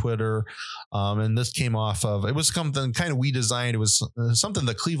out on Twitter. And this came off of, it was something kind of we designed. It was something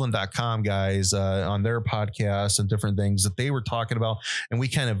the Cleveland.com guys on their podcast and different things that they were talking about. And we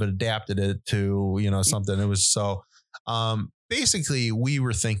kind of adapted it to, something. It was basically we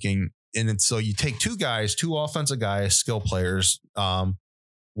were thinking, and so you take 2 offensive guys, skill players,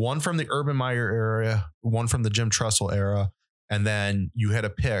 one from the Urban Meyer era, one from the Jim Tressel era. And then you had to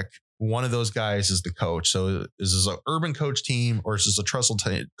pick one of those guys as the coach. So is this an Urban coach team or is this a Tressel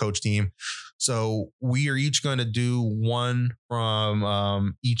coach team? So we are each going to do one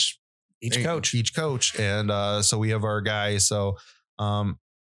from each Each coach. And so we have our guys. So I'll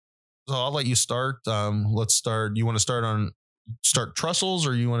let you start. Let's start. You want to start Trussell's,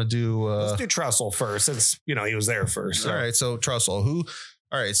 or you want to do? Let's do Trussell first, since he was there first. So. All right. So Trussell,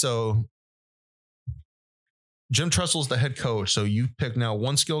 all right. So Jim Tressell's the head coach. So you pick now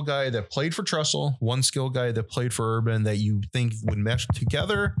one skill guy that played for Trussell, one skill guy that played for Urban that you think would mesh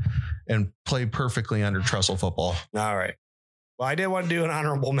together and play perfectly under Trussell football. All right. Well, I did want to do an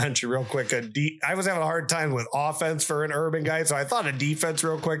honorable mention real quick. I was having a hard time with offense for an Urban guy, so I thought a defense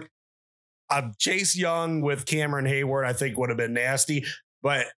real quick. Chase Young with Cameron Hayward, I think would have been nasty,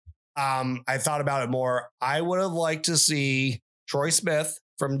 but I thought about it more. I would have liked to see Troy Smith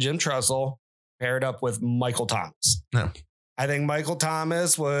from Jim Tressel paired up with Michael Thomas. No. I think Michael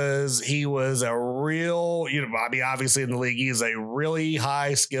Thomas was a real, obviously in the league, he's a really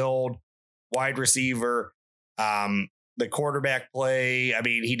high skilled wide receiver. The quarterback play,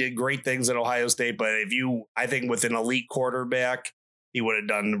 he did great things at Ohio State, but I think with an elite quarterback, he would have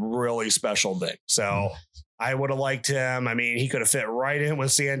done really special things. So I would have liked him. He could have fit right in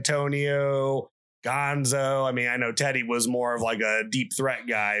with Santonio, Gonzo. I know Teddy was more of like a deep threat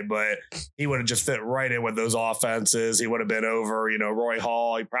guy, but he would have just fit right in with those offenses. He would have been over, Roy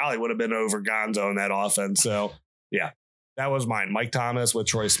Hall. He probably would have been over Gonzo in that offense. So yeah, that was mine. Mike Thomas with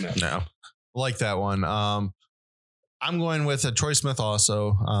Troy Smith. No, like that one. I'm going with a Troy Smith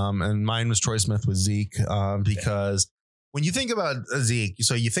also. And mine was Troy Smith with Zeke because when you think about Zeke,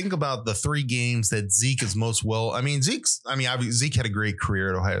 so you think about the 3 games that Zeke is most Zeke had a great career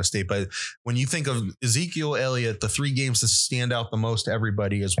at Ohio State, but when you think of Ezekiel Elliott, the 3 games that stand out the most to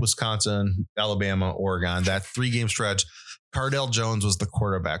everybody is Wisconsin, Alabama, Oregon. That 3-game stretch, Cardell Jones was the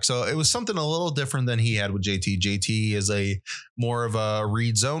quarterback. So it was something a little different than he had with JT. JT is more of a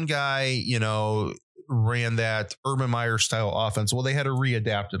read zone guy, ran that Urban Meyer style offense. Well, they had to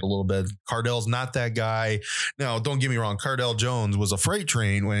readapt it a little bit. Cardell's not that guy. Now, don't get me wrong. Cardell Jones was a freight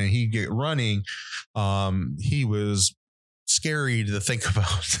train when he get running. He was scary to think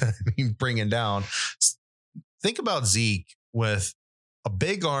about bringing down. Think about Zeke with a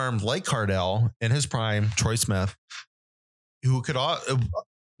big arm like Cardell in his prime, Troy Smith, who could,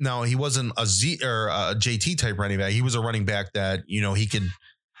 now he wasn't a Z or a JT type running back. He was a running back that, he could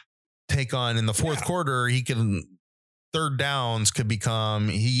take on in the fourth quarter. He can third downs could become,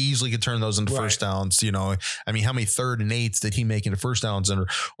 he easily could turn those into first downs. How many 3rd and 8s did he make into first downs,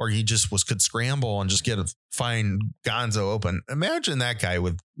 or he just could scramble and just find Gonzo open. Imagine that guy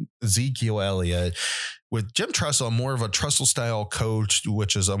with Ezekiel Elliott, with Jim Tressel, more of a Tressel style coach,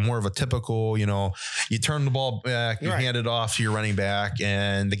 which is a more of a typical, you turn the ball back, you hand it off to your running back,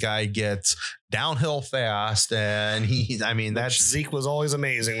 and the guy gets downhill fast. And that's Zeke was always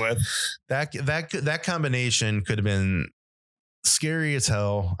amazing with that combination could have been scary as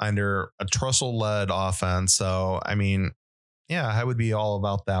hell under a Tressel led offense. So, yeah, I would be all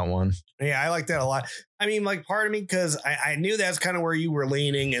about that one. Yeah, I like that a lot. Part of me, because I knew that's kind of where you were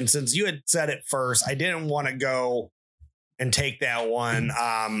leaning. And since you had said it first, I didn't want to go and take that one.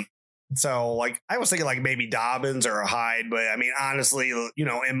 So I was thinking maybe Dobbins or a Hyde. But honestly,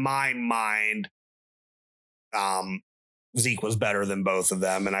 in my mind, Zeke was better than both of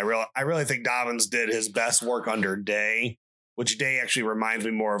them. And I really think Dobbins did his best work under Day, which Day actually reminds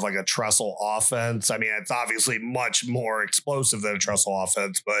me more of a Tressel offense. It's obviously much more explosive than a Tressel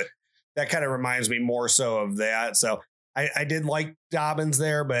offense, but that kind of reminds me more so of that. So I did like Dobbins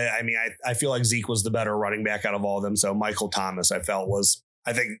there, but I feel like Zeke was the better running back out of all of them. So Michael Thomas, I felt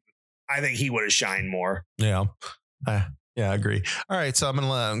I think he would have shined more. Yeah. I agree. All right. So I'm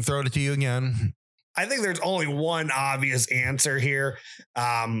going to throw it to you again. I think there's only one obvious answer here.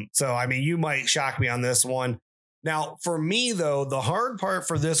 So, you might shock me on this one. Now, for me, though, the hard part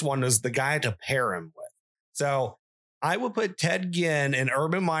for this one is the guy to pair him with. So I would put Ted Ginn in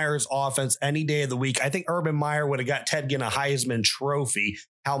Urban Meyer's offense any day of the week. I think Urban Meyer would have got Ted Ginn a Heisman Trophy,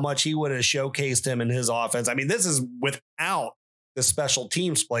 how much he would have showcased him in his offense. This is without the special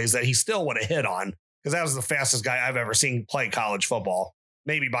teams plays that he still would have hit on, because that was the fastest guy I've ever seen play college football,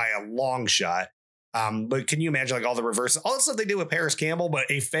 maybe by a long shot. But can you imagine all the reverses, all the stuff they do with Paris Campbell, but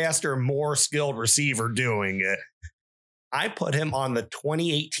a faster, more skilled receiver doing it? I put him on the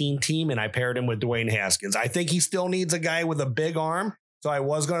 2018 team and I paired him with Dwayne Haskins. I think he still needs a guy with a big arm. So I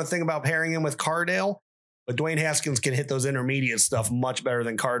was going to think about pairing him with Cardale, but Dwayne Haskins can hit those intermediate stuff much better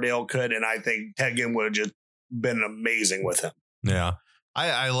than Cardale could. And I think Ted Ginn would have just been amazing with him. Yeah.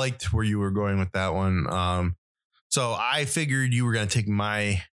 I liked where you were going with that one. So I figured you were going to take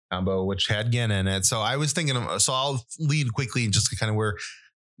my combo, which had Ginn in it. So I was thinking so I'll lead quickly and just kind of where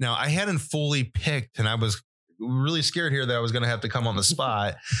now I hadn't fully picked, and I was really scared here that I was going to have to come on the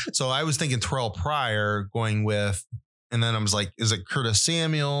spot. So I was thinking Terrell Pryor going with, and then I was like, is it Curtis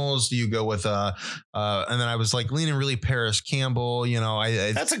Samuels? Do you go with, and then I was like leaning really Paris Campbell, you know,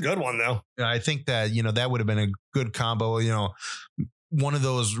 that's a good one though. I think that, you know, that would have been a good combo, you know, one of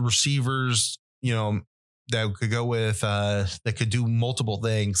those receivers, you know, that could go with, that could do multiple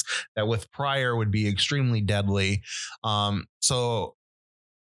things that with Pryor would be extremely deadly. So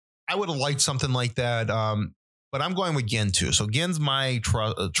I would have liked something like that. But I'm going with Ginn too. So Ginn's my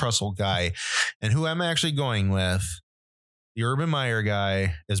Trussell guy, and who I'm actually going with, the Urban Meyer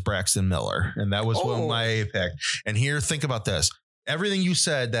guy, is Braxton Miller. And that was one of my pick. And here, think about this. Everything you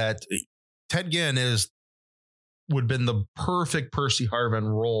said, that Ted Ginn would have been the perfect Percy Harvin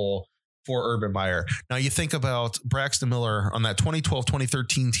role for Urban Meyer. Now you think about Braxton Miller on that 2012,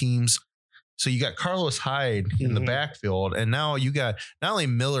 2013 teams. So you got Carlos Hyde in the backfield. And now you got not only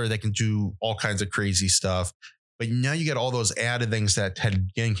Miller that can do all kinds of crazy stuff, but now you got all those added things that Ted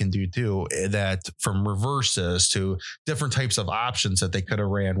Ginn can do too, that from reverses to different types of options that they could have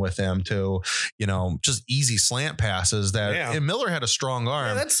ran with him to, you know, just easy slant passes that and Miller had a strong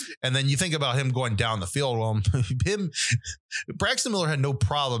arm. And then you think about him going down the field. Well, Braxton Miller had no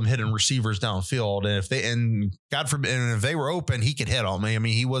problem hitting receivers downfield. And God forbid, and if they were open, he could hit them. I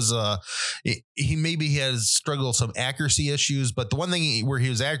mean, he was, he maybe has struggled with some accuracy issues, but the one thing where he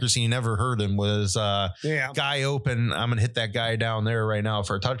was accuracy, you never heard him was, guy open, I'm going to hit that guy down there right now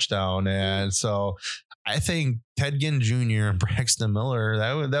for a touchdown. And so I think Ted Ginn Jr. and Braxton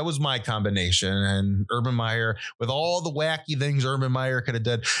Miller, that was my combination. And Urban Meyer, with all the wacky things Urban Meyer could have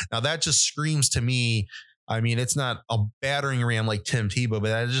done. Now that just screams to me, I mean, it's not a battering ram like Tim Tebow, but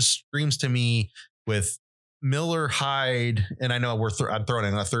that just screams to me with Miller, Hyde, and I know I'm throwing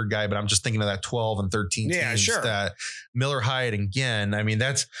in a third guy, but I'm just thinking of that 12 and 13 teams that Miller, Hyde, and Ginn. I mean,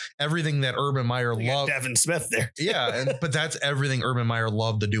 that's everything that Urban Meyer loved. Devin Smith there. But that's everything Urban Meyer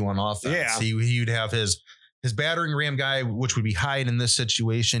loved to do on offense. He'd have his battering ram guy, which would be Hyde in this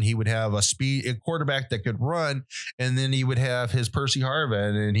situation. He would have a quarterback that could run, and then he would have his Percy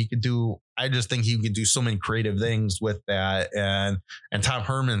Harvin, and he could do. I just think he could do so many creative things with that. And Tom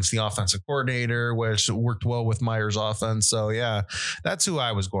Herman's the offensive coordinator, which worked well with Meyer's offense. So yeah, that's who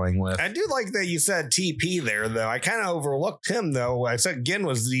I was going with. I do like that you said TP there, though. I kind of overlooked him, though. I said Ginn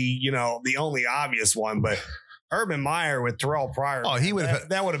was the only obvious one, but Urban Meyer with Terrell Pryor. Oh, he would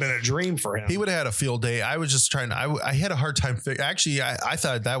that would have been a dream for him. He would have had a field day. I was just trying to, I had a hard time. Actually, I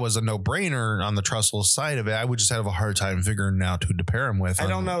thought that was a no brainer on the Trussell side of it. I would just have a hard time figuring out who to pair him with. I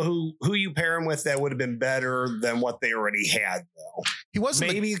don't know who you pair him with that would have been better than what they already had, though. He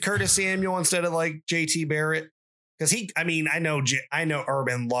wasn't maybe Curtis Samuel instead of like JT Barrett. Because I know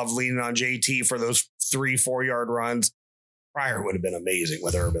Urban loved leaning on JT for those 3-4 yard runs. Pryor would have been amazing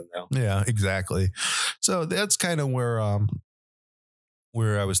with Urban, though. Yeah, exactly. So that's kind of where I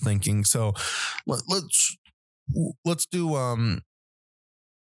was thinking. So let's do we'll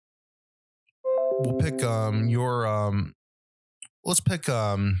pick let's pick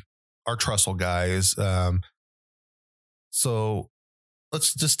our Trussell guys. So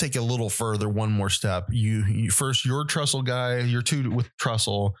let's just take a little further, one more step. You first, your Trussell guy, your two with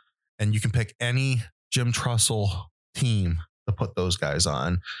Trussell, and you can pick any Jim Trussell team to put those guys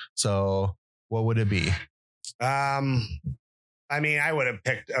on. So what would it be? I mean, I would have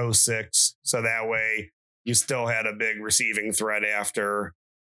picked 06. So that way you still had a big receiving threat after.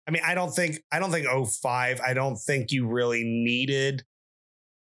 I mean, I don't think 05. I don't think you really needed.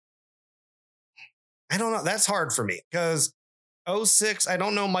 I don't know. That's hard for me because 06, I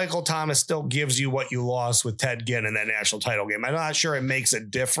don't know. Michael Thomas still gives you what you lost with Ted Ginn in that national title game. I'm not sure it makes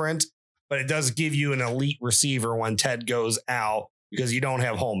it different, but it does give you an elite receiver when Ted goes out because you don't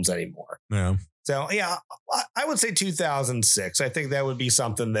have Holmes anymore. Yeah. So, yeah, I would say 2006. I think that would be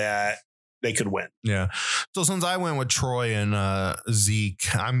something that they could win. Yeah. So since I went with Troy and Zeke,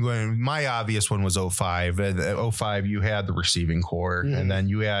 my obvious one was 05. At 05, you had the receiving core, and then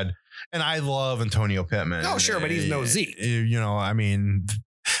you had, and I love Antonio Pittman. Oh, sure, but he's no Zeke. You know, I mean,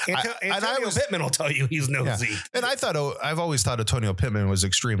 Antonio Pittman will tell you he's no Zeke. And I've always thought Antonio Pittman was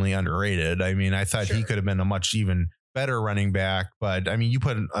extremely underrated. I mean, I thought he could have been a much even better running back, but I mean, you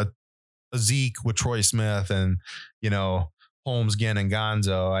put a Zeke with Troy Smith and, you know, Holmes, Ginn, and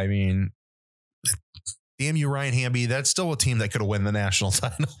Gonzo. I mean, damn you, Ryan Hamby. That's still a team that could have won the national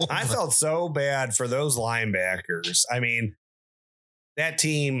title. I felt so bad for those linebackers. I mean, that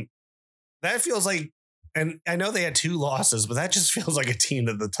team, that feels like, and I know they had 2 losses, but that just feels like a team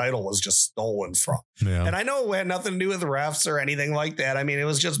that the title was just stolen from. Yeah. And I know it had nothing to do with refs or anything like that. I mean, it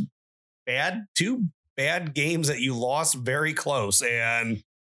was just 2 bad games that you lost very close. And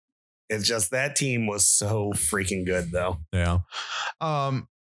It's just that team was so freaking good, though. Yeah. All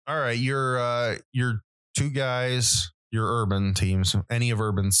right. Your two guys, your Urban teams, any of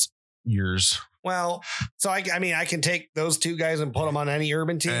Urban's years. Well, so I can take those two guys and put them on any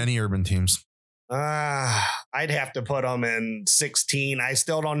Urban team. Any Urban teams. I'd have to put them in 16. I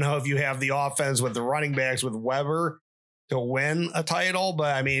still don't know if you have the offense with the running backs with Weber to win a title,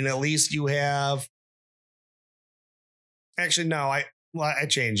 but I mean, at least you have. Actually, no, I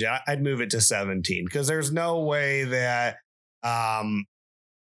change it. I'd move it to 17 because there's no way that.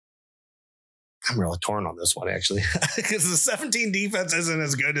 I'm really torn on this one, actually, because the 17 defense isn't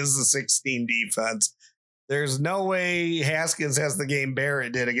as good as the 16 defense. There's no way Haskins has the game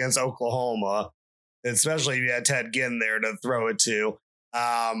Barrett did against Oklahoma, especially if you had Ted Ginn there to throw it to.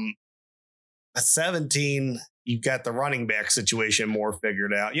 At 17, you've got the running back situation more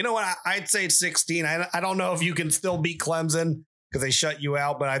figured out. You know what? I'd say 16. I don't know if you can still beat Clemson because they shut you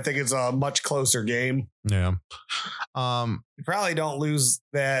out, but I think it's a much closer game. Yeah. You probably don't lose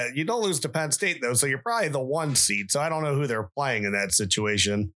that. You don't lose to Penn State, though. So you're probably the 1 seed. So I don't know who they're playing in that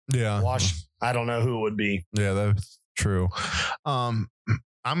situation. Yeah. I don't know who it would be. Yeah, that's true. I'm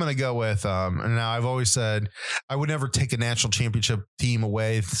going to go with, and now I've always said I would never take a national championship team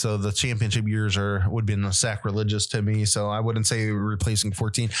away. So the championship years would have been sacrilegious to me. So I wouldn't say replacing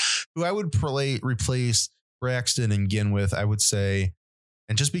 14. Who I would replace Braxton and Ginn with, I would say,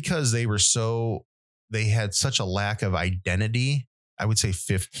 and just because they had such a lack of identity, I would say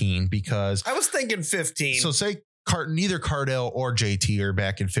 15 because I was thinking 15. So say neither Cardell or JT are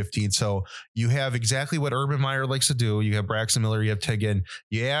back in 15. So you have exactly what Urban Meyer likes to do. You have Braxton Miller, you have Ted Ginn,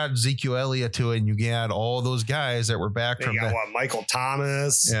 you add Ezekiel Elliott to it, and you add all those guys that were back from Michael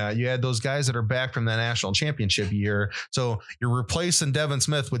Thomas. Yeah, you had those guys that are back from the national championship year. So you're replacing Devin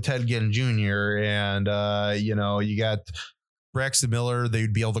Smith with Ted Ginn Jr. And you got Braxton Miller.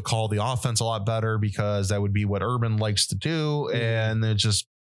 They'd be able to call the offense a lot better because that would be what Urban likes to do. And it just,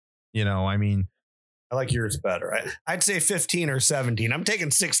 I like yours better. I'd say 15 or 17. I'm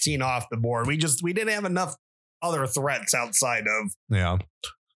taking 16 off the board. We didn't have enough other threats outside of. Yeah.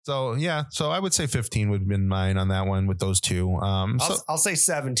 So I would say 15 would have been mine on that one with those two. I'll say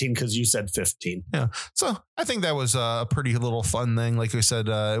 17 because you said 15. Yeah. So I think that was a pretty little fun thing. Like we said,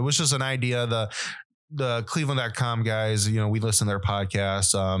 it was just an idea. The Cleveland.com guys, we listen to their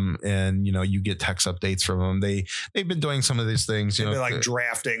podcasts, and you get text updates from them. They've been doing some of these things, they're like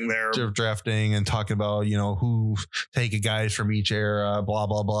drafting and talking about, who take a guys from each era, blah,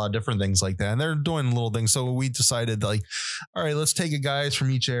 blah, blah, different things like that. And they're doing little things. So we decided all right, let's take a guys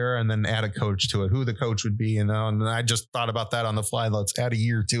from each era and then add a coach to it, who the coach would be. And I just thought about that on the fly. Let's add a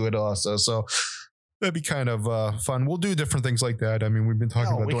year to it also. So that'd be kind of fun. We'll do different things like that. I mean, we've been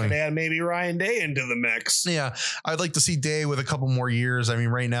talking about doing. We could add maybe Ryan Day into the mix. Yeah, I'd like to see Day with a couple more years. I mean,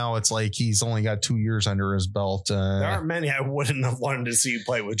 right now it's like he's only got 2 years under his belt. There aren't many I wouldn't have wanted to see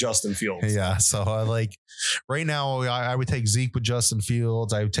play with Justin Fields. Yeah, so right now I would take Zeke with Justin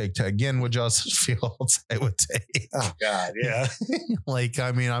Fields. I would take again with Justin Fields. I would take. Oh God, yeah.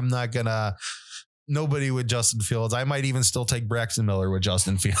 I'm not gonna. Nobody with Justin Fields. I might even still take Braxton Miller with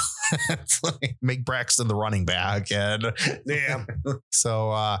Justin Fields. Make Braxton the running back. And yeah.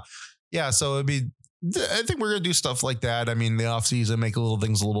 So, so it'd be, I think we're going to do stuff like that. I mean, the off season, make little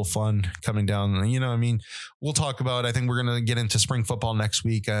things a little fun coming down. We'll talk about, I think we're going to get into spring football next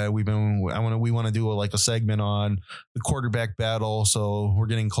week. We want to do a segment on the quarterback battle. So we're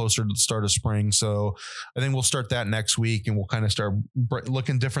getting closer to the start of spring. So I think we'll start that next week, and we'll kind of start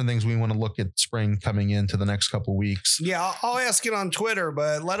looking different things. We want to look at spring coming into the next couple of weeks. Yeah. I'll ask it on Twitter,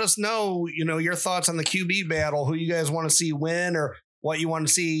 but let us know, your thoughts on the QB battle, who you guys want to see win or what you want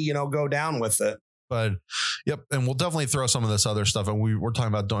to see, go down with it. But yep, and we'll definitely throw some of this other stuff. And we're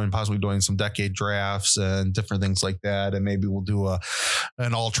talking about possibly doing some decade drafts and different things like that. And maybe we'll do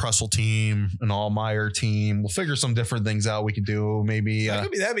an all Trussell team, an all Meyer team. We'll figure some different things out. We could do maybe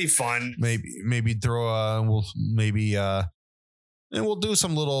that'd be fun. Maybe throw and we'll do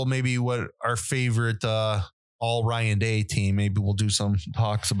some little what our favorite all Ryan Day team. Maybe we'll do some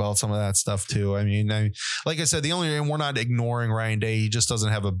talks about some of that stuff too. I mean, like I said, we're not ignoring Ryan Day. He just doesn't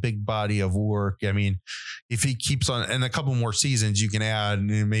have a big body of work. I mean, if he keeps on and a couple more seasons, you can add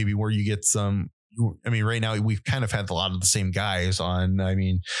maybe where you get some. I mean, right now we've kind of had a lot of the same guys on. I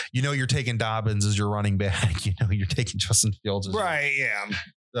mean, you're taking Dobbins as your running back. You're taking Justin Fields as right. Yeah.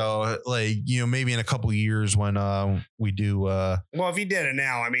 So maybe in a couple of years when we do. Well, if you did it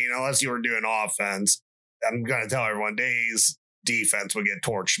now, I mean, unless you were doing offense. I'm going to tell everyone Day's defense would get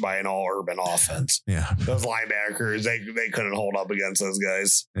torched by an all Urban offense. Yeah. Those linebackers, they couldn't hold up against those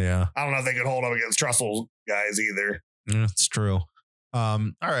guys. Yeah. I don't know if they could hold up against Trussell's guys either. It's true.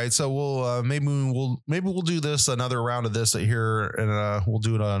 All right, so maybe we'll do this another round of this here, and we'll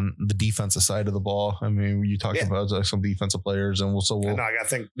do it on the defensive side of the ball. I mean, you talked about some defensive players, and we'll. I got to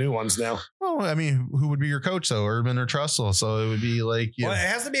think new ones now. Well, I mean, who would be your coach though, Urban or Tressel? So it would be like, well, it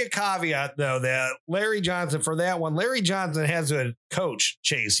has to be a caveat though that Larry Johnson for that one. Larry Johnson has to coach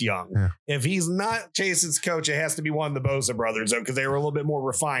Chase Young. Yeah. If he's not Chase's coach, it has to be one of the Bosa brothers though, because they were a little bit more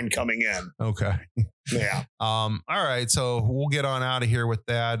refined coming in. Okay. Yeah. All right. So we'll get on out of here with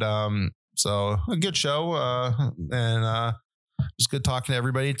that. So a good show. And it was good talking to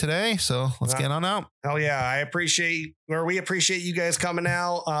everybody today. So let's get on out. Hell yeah. We appreciate you guys coming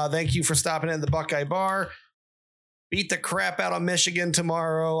out. Thank you for stopping in the Buckeye Bar. Beat the crap out of Michigan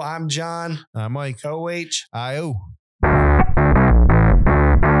tomorrow. I'm John. I'm Mike. OH. IO.